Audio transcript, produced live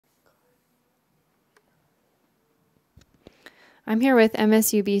I'm here with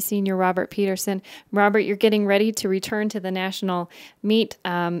MSUB senior Robert Peterson. Robert, you're getting ready to return to the national meet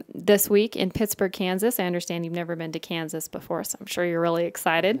this week in Pittsburg, Kansas. I understand you've never been to Kansas before, so I'm sure you're really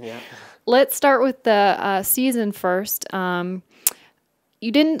excited. Yeah. Let's start with the season first.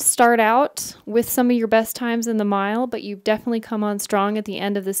 You didn't start out with some of your best times in the mile, but you've definitely come on strong at the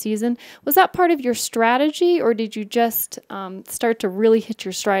end of the season. Was that part of your strategy, or did you just start to really hit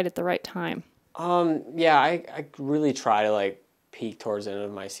your stride at the right time? Yeah, I really try to peak towards the end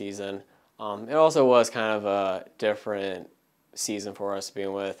of my season. It also was kind of a different season for us to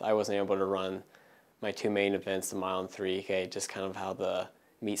begin with. I wasn't able to run my two main events, the mile and 3K, just kind of how the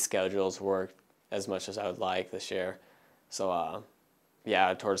meet schedules worked as much as I would like this year. So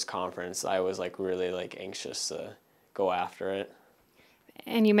yeah, towards conference, I was really anxious to go after it.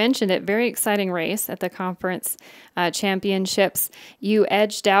 And you mentioned it, very exciting race at the conference championships. You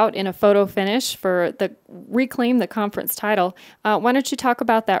edged out in a photo finish for the reclaim the conference title. Why don't you talk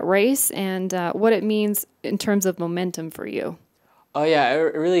about that race and what it means in terms of momentum for you? Oh yeah,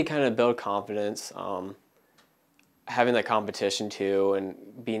 it really kind of built confidence. Having that competition too, and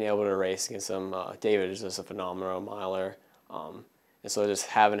being able to race against him. David is just a phenomenal miler, and so just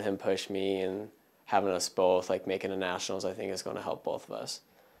having him push me and having us both making the nationals, I think is going to help both of us.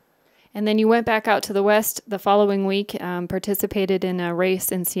 And then you went back out to the West the following week, participated in a race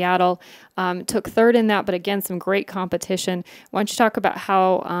in Seattle, took third in that, but again, some great competition. Why don't you talk about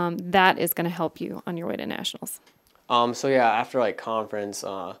how that is going to help you on your way to nationals? So yeah, after conference,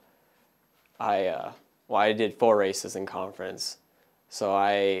 I did 4 races in conference.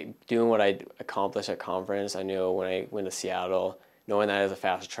 So doing what I accomplished at conference, I knew when I went to Seattle, knowing that as a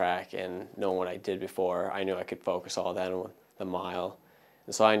fast track and knowing what I did before, I knew I could focus all that on the mile.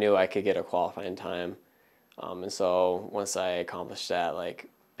 And so I knew I could get a qualifying time. And so once I accomplished that,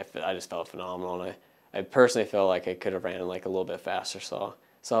 I just felt phenomenal. And I personally felt like I could have ran a little bit faster. So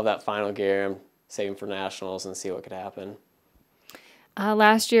have that final gear, I'm saving for nationals and see what could happen.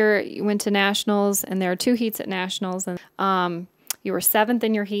 Last year, you went to nationals, and there are 2 heats at nationals, and you were 7th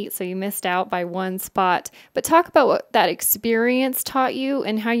in your heat, so you missed out by 1 spot. But talk about what that experience taught you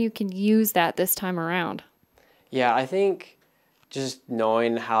and how you can use that this time around. Yeah, I think just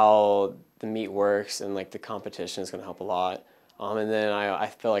knowing how the meet works and the competition is going to help a lot. And then I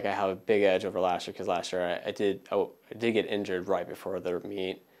feel like I have a big edge over last year because last year I did get injured right before the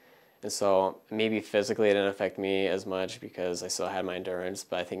meet. And so maybe physically it didn't affect me as much because I still had my endurance,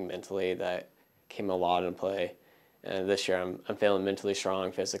 but I think mentally that came a lot into play. And this year I'm feeling mentally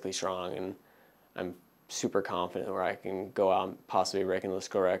strong, physically strong, and I'm super confident where I can go out and possibly break the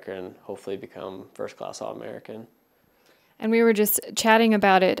school record and hopefully become first-class All-American. And we were just chatting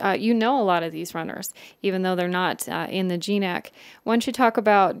about it. You know a lot of these runners, even though they're not in the GNAC. Why don't you talk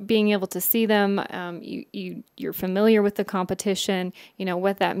about being able to see them? You're familiar with the competition, you know,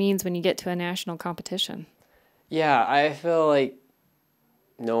 what that means when you get to a national competition. Yeah, I feel like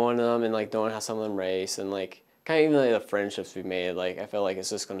knowing them and knowing how some of them race and kind of even the friendships we made, I feel like it's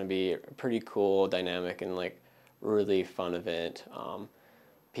just going to be a pretty cool, dynamic, and really fun event.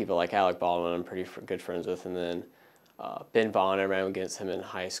 People like Alec Baldwin I'm pretty good friends with, and then Ben Vaughn, I ran against him in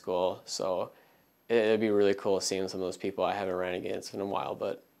high school, so it'd be really cool seeing some of those people I haven't ran against in a while,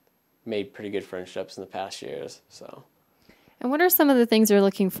 but made pretty good friendships in the past years. So. And what are some of the things you're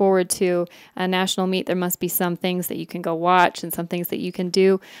looking forward to a national meet? There must be some things that you can go watch and some things that you can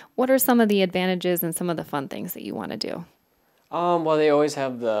do. What are some of the advantages and some of the fun things that you want to do? Well, they always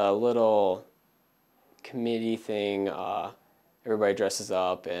have the little committee thing. Everybody dresses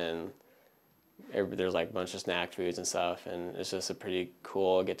up and there's a bunch of snack foods and stuff, and it's just a pretty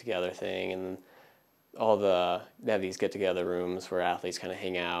cool get-together thing. And they have these get-together rooms where athletes kind of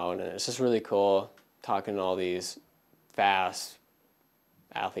hang out, and it's just really cool talking to all these fast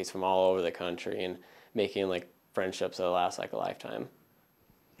athletes from all over the country and making friendships that last a lifetime.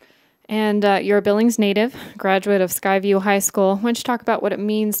 And you're a Billings native, graduate of Skyview High School. Why don't you talk about what it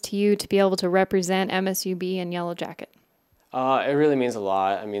means to you to be able to represent MSUB in Yellow Jacket? It really means a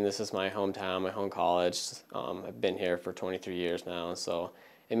lot. I mean, this is my hometown, my home college. I've been here for 23 years now, so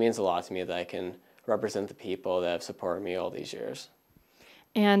it means a lot to me that I can represent the people that have supported me all these years.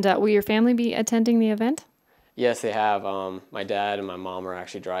 And will your family be attending the event? Yes, they have. My dad and my mom are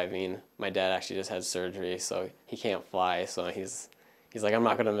actually driving. My dad actually just had surgery, so he can't fly, so he's like, I'm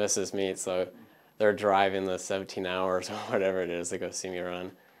not going to miss this meet, so they're driving the 17 hours or whatever it is to go see me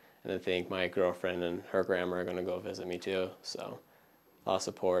run. And I think my girlfriend and her grandma are going to go visit me too. So a lot of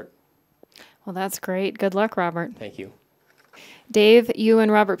support. Well, that's great. Good luck, Robert. Thank you. Dave, you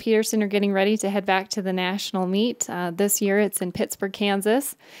and Robert Peterson are getting ready to head back to the national meet. This year it's in Pittsburg,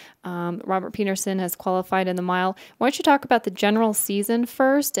 Kansas. Robert Peterson has qualified in the mile. Why don't you talk about the general season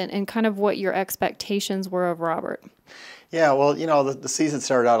first and kind of what your expectations were of Robert? Yeah, well, you know, the season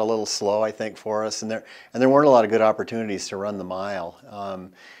started out a little slow, I think, for us, and there weren't a lot of good opportunities to run the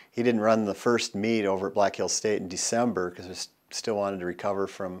mile. He didn't run the first meet over at Black Hills State in December because we still wanted to recover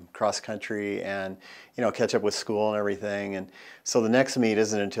from cross country and, you know, catch up with school and everything. And so the next meet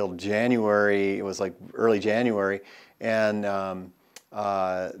isn't until January. It was like early January, and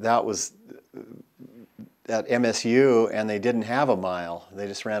that was at MSU, and they didn't have a mile. They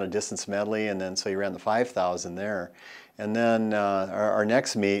just ran a distance medley, and then so he ran the 5,000 there. And then our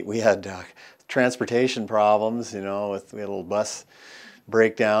next meet, we had transportation problems, you know, we had a little bus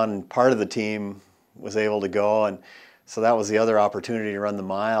breakdown, and part of the team was able to go, and so that was the other opportunity to run the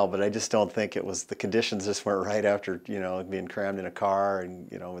mile. But I just don't think it was, the conditions just weren't right after, you know, being crammed in a car and,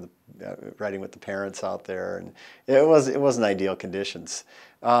 you know, riding with the parents out there, and it wasn't ideal conditions.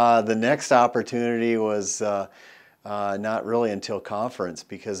 The next opportunity was not really until conference,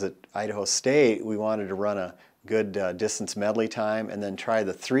 because at Idaho State we wanted to run a good distance medley time and then try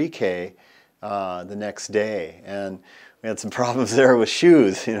the 3K the next day, and we had some problems there with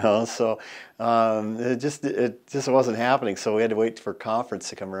shoes, you know, so it just wasn't happening. So we had to wait for conference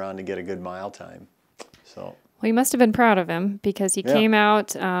to come around to get a good mile time. So. Well, you must have been proud of him, because he came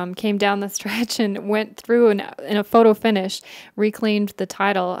out, came down the stretch and went through in a photo finish, reclaimed the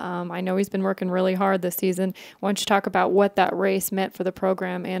title. I know he's been working really hard this season. Why don't you talk about what that race meant for the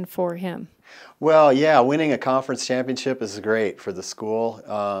program and for him? Well, yeah, winning a conference championship is great for the school.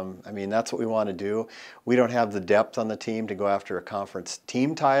 I mean, that's what we want to do. We don't have the depth on the team to go after a conference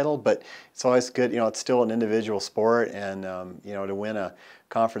team title, but it's always good, you know, it's still an individual sport, and, you know, to win a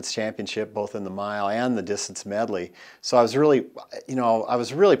conference championship both in the mile and the distance medley. So I was really, you know, I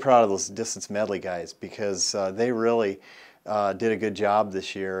was really proud of those distance medley guys, because they really did a good job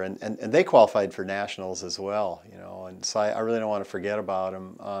this year, and they qualified for nationals as well, you know, and so I really don't want to forget about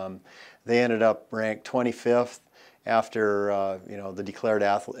them. They ended up ranked 25th after you know, the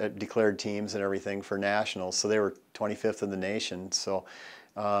declared teams and everything for nationals, so they were 25th in the nation. So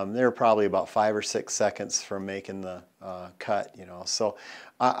they were probably about 5 or 6 seconds from making the cut, you know. So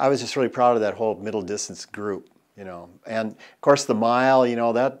I was just really proud of that whole middle distance group, you know. And of course the mile, you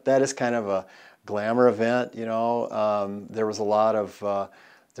know, that is kind of a glamour event, you know. There was a lot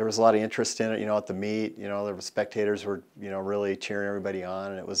of interest in it, you know, at the meet. You know, the spectators were, you know, really cheering everybody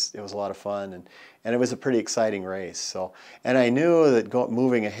on, and it was a lot of fun, and it was a pretty exciting race. So, and I knew that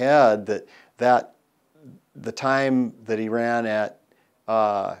moving ahead, that the time that he ran at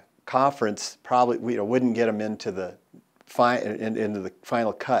conference probably, you know, wouldn't get him into the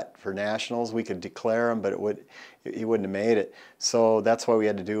final cut for nationals. We could declare him, but he wouldn't have made it. So that's why we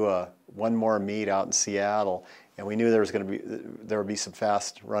had to do one more meet out in Seattle. And we knew there would be some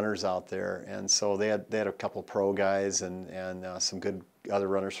fast runners out there, and so they had a couple pro guys and some good other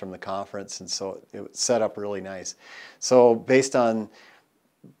runners from the conference, and so it was set up really nice. So based on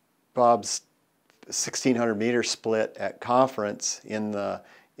Bob's 1,600 meter split at conference in the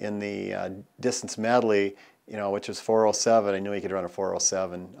distance medley, you know, which was 4:07, I knew he could run a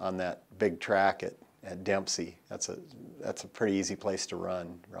 4:07 on that big track at Dempsey. That's a pretty easy place to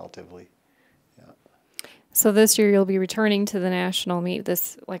run relatively. So this year you'll be returning to the national meet.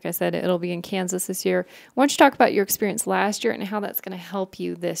 This, like I said, it'll be in Kansas this year. Why don't you talk about your experience last year and how that's going to help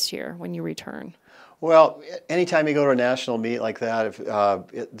you this year when you return? Well, anytime you go to a national meet like that,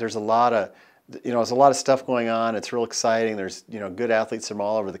 there's a lot of, you know, there's a lot of stuff going on. It's real exciting. There's, you know, good athletes from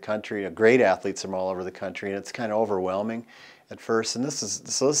all over the country, great athletes from all over the country, and it's kind of overwhelming at first. And this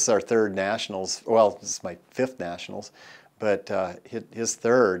is our third nationals. Well, this is my 5th nationals. But his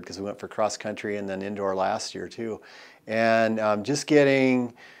 3rd, because we went for cross country and then indoor last year too, and just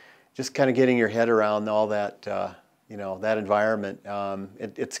kind of getting your head around all that, you know, that environment.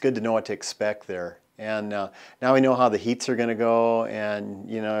 It's good to know what to expect there, and now we know how the heats are going to go, and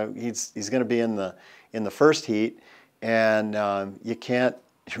you know, he's going to be in the first heat, and you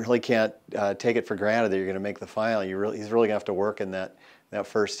really can't take it for granted that you're going to make the final. He's really going to have to work in that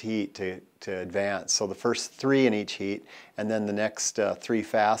first heat to advance. So the first 3 in each heat, and then the next 3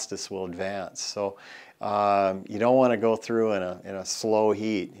 fastest will advance. So you don't want to go through in a slow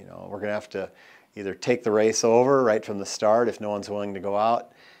heat. You know, we're going to have to either take the race over right from the start if no one's willing to go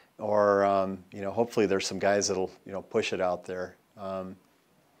out, or you know, hopefully there's some guys that'll, you know, push it out there.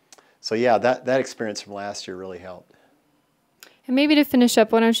 So yeah, that experience from last year really helped. And maybe to finish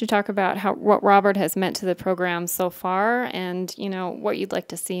up, why don't you talk about what Robert has meant to the program so far, and you know, what you'd like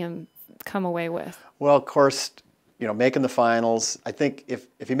to see him come away with? Well, of course, making the finals. I think if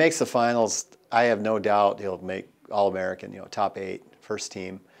he makes the finals, I have no doubt he'll make All-American, top 8, first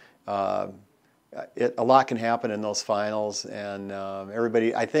team. A lot can happen in those finals, and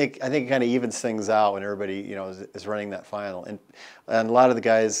everybody. I think it kind of evens things out when everybody is running that final, and a lot of the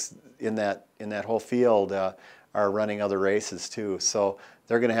guys in that whole field are running other races too. So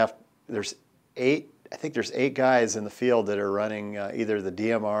they're going to have. There's 8. I think there's 8 guys in the field that are running either the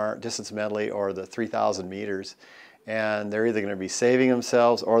DMR distance medley or the 3,000 meters, and they're either going to be saving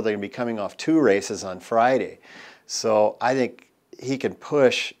themselves or they're going to be coming off 2 races on Friday. So I think he can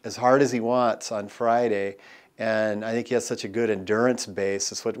push as hard as he wants on Friday, and I think he has such a good endurance base.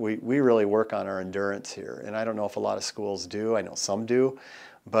 That's what we really work on, our endurance here. And I don't know if a lot of schools do. I know some do,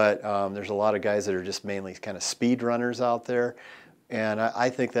 but there's a lot of guys that are just mainly kind of speed runners out there. And I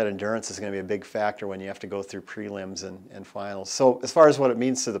think that endurance is going to be a big factor when you have to go through prelims and finals. So as far as what it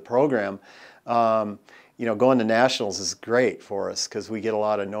means to the program, going to nationals is great for us because we get a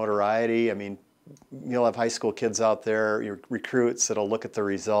lot of notoriety. I mean, you'll have high school kids out there, your recruits that'll look at the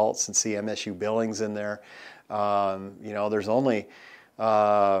results and see MSU Billings in there. There's only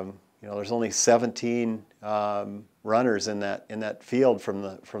 17 runners in that field from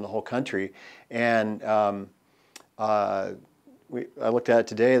the whole country, and I looked at it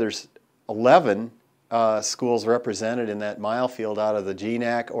today. There's 11 schools represented in that mile field out of the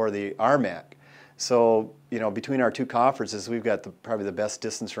GNAC or the RMAC. So, between our 2 conferences, we've got probably the best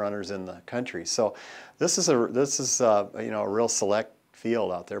distance runners in the country. So, this is a real select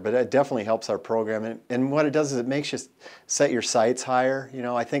field out there. But it definitely helps our program. And what it does is it makes you set your sights higher.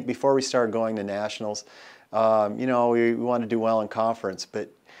 I think before we started going to nationals, we want to do well in conference, but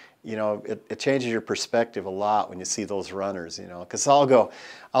it changes your perspective a lot when you see those runners. Because I'll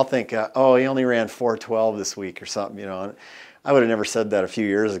think, oh, he only ran 4:12 this week or something. And I would have never said that a few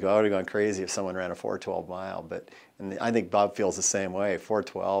years ago. I would have gone crazy if someone ran a 4:12 mile. And I think Bob feels the same way.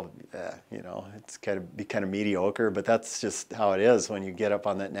 4:12, it's kind of mediocre, but that's just how it is when you get up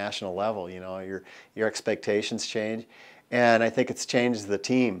on that national level. Your expectations change, and I think it's changed the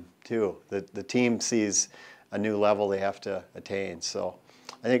team too. The team sees a new level they have to attain. So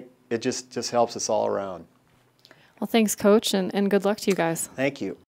I think it just helps us all around. Well, thanks, Coach, and good luck to you guys. Thank you.